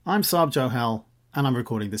I'm Saab Johal, and I'm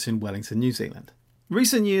recording this in Wellington, New Zealand.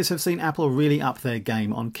 Recent years have seen Apple really up their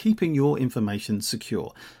game on keeping your information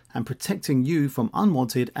secure and protecting you from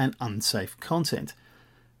unwanted and unsafe content,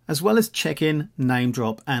 as well as check-in, name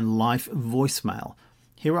drop, and live voicemail.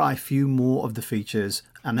 Here are a few more of the features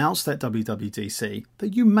announced at WWDC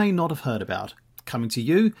that you may not have heard about, coming to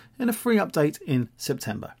you in a free update in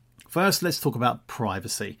September. First, let's talk about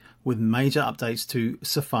privacy, with major updates to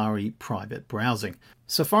Safari private browsing.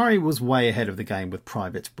 Safari was way ahead of the game with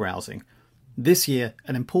private browsing. This year,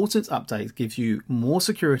 an important update gives you more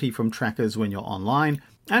security from trackers when you're online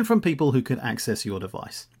and from people who can access your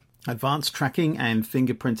device. Advanced tracking and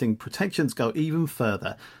fingerprinting protections go even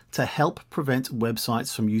further to help prevent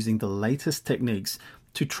websites from using the latest techniques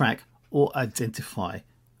to track or identify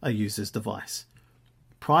a user's device.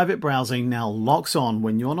 Private browsing now locks on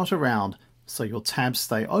when you're not around, so your tabs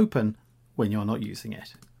stay open when you're not using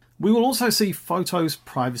it. We will also see Photos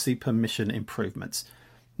privacy permission improvements.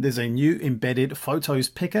 There's a new embedded Photos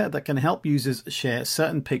picker that can help users share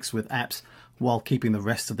certain pics with apps while keeping the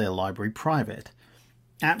rest of their library private.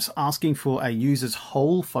 Apps asking for a user's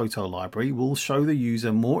whole photo library will show the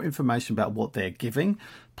user more information about what they're giving,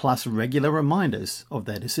 plus regular reminders of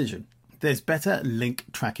their decision. There's better link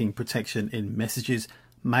tracking protection in Messages,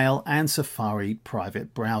 Mail, and Safari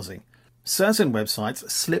private browsing. Certain websites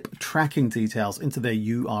slip tracking details into their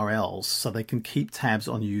URLs so they can keep tabs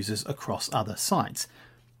on users across other sites.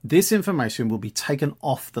 This information will be taken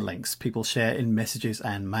off the links people share in Messages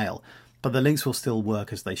and Mail, but the links will still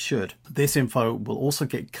work as they should. This info will also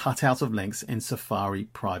get cut out of links in Safari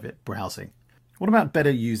private browsing. What about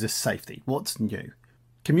better user safety? What's new?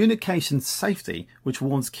 Communication safety, which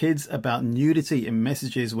warns kids about nudity in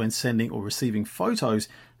messages when sending or receiving photos,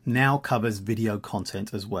 now covers video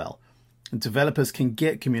content as well. And developers can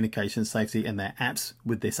get communication safety in their apps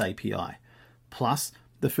with this API. Plus,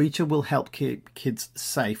 the feature will help keep kids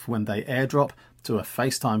safe when they airdrop to a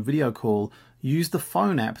FaceTime video call, use the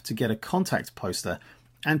phone app to get a contact poster,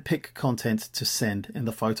 and pick content to send in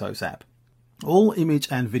the Photos app. All image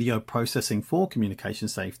and video processing for communication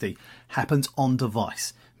safety happens on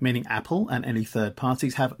device, meaning Apple and any third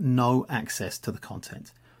parties have no access to the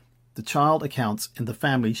content. The child accounts in the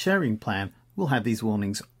family sharing plan will have these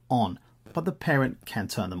warnings on, but the parent can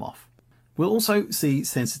turn them off. We'll also see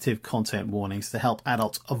sensitive content warnings to help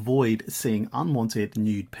adults avoid seeing unwanted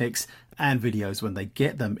nude pics and videos when they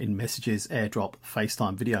get them in Messages, AirDrop,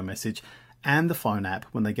 FaceTime video message, and the phone app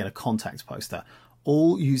when they get a contact poster,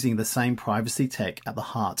 all using the same privacy tech at the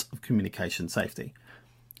heart of communication safety.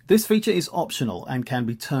 This feature is optional and can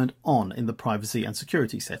be turned on in the privacy and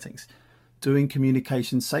security settings. Doing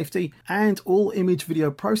communication safety and all image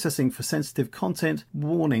video processing for sensitive content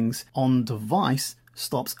warnings on device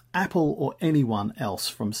stops Apple or anyone else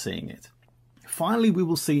from seeing it. Finally, we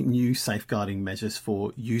will see new safeguarding measures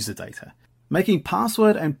for user data. Making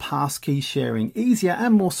password and passkey sharing easier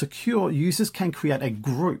and more secure, users can create a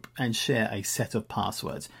group and share a set of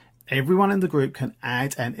passwords. Everyone in the group can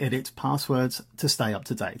add and edit passwords to stay up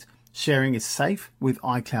to date. Sharing is safe with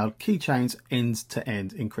iCloud keychains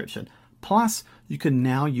end-to-end encryption. Plus, you can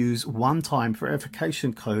now use one-time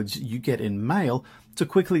verification codes you get in Mail to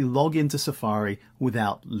quickly log into Safari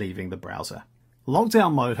without leaving the browser.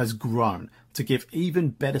 Lockdown mode has grown to give even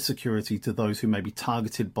better security to those who may be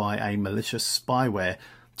targeted by a malicious spyware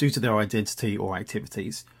due to their identity or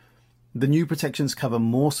activities. The new protections cover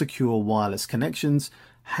more secure wireless connections,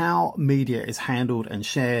 how media is handled and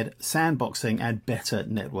shared, sandboxing, and better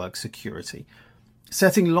network security.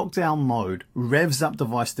 Setting lockdown mode revs up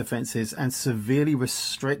device defenses and severely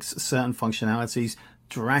restricts certain functionalities,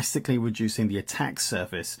 drastically reducing the attack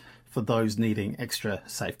surface for those needing extra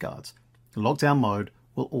safeguards. Lockdown mode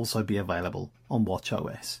will also be available on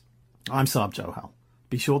watchOS. I'm Saab Johal.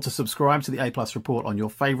 Be sure to subscribe to the A+ Report on your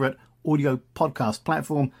favourite audio podcast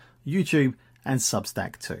platform, YouTube, and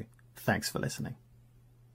Substack too. Thanks for listening.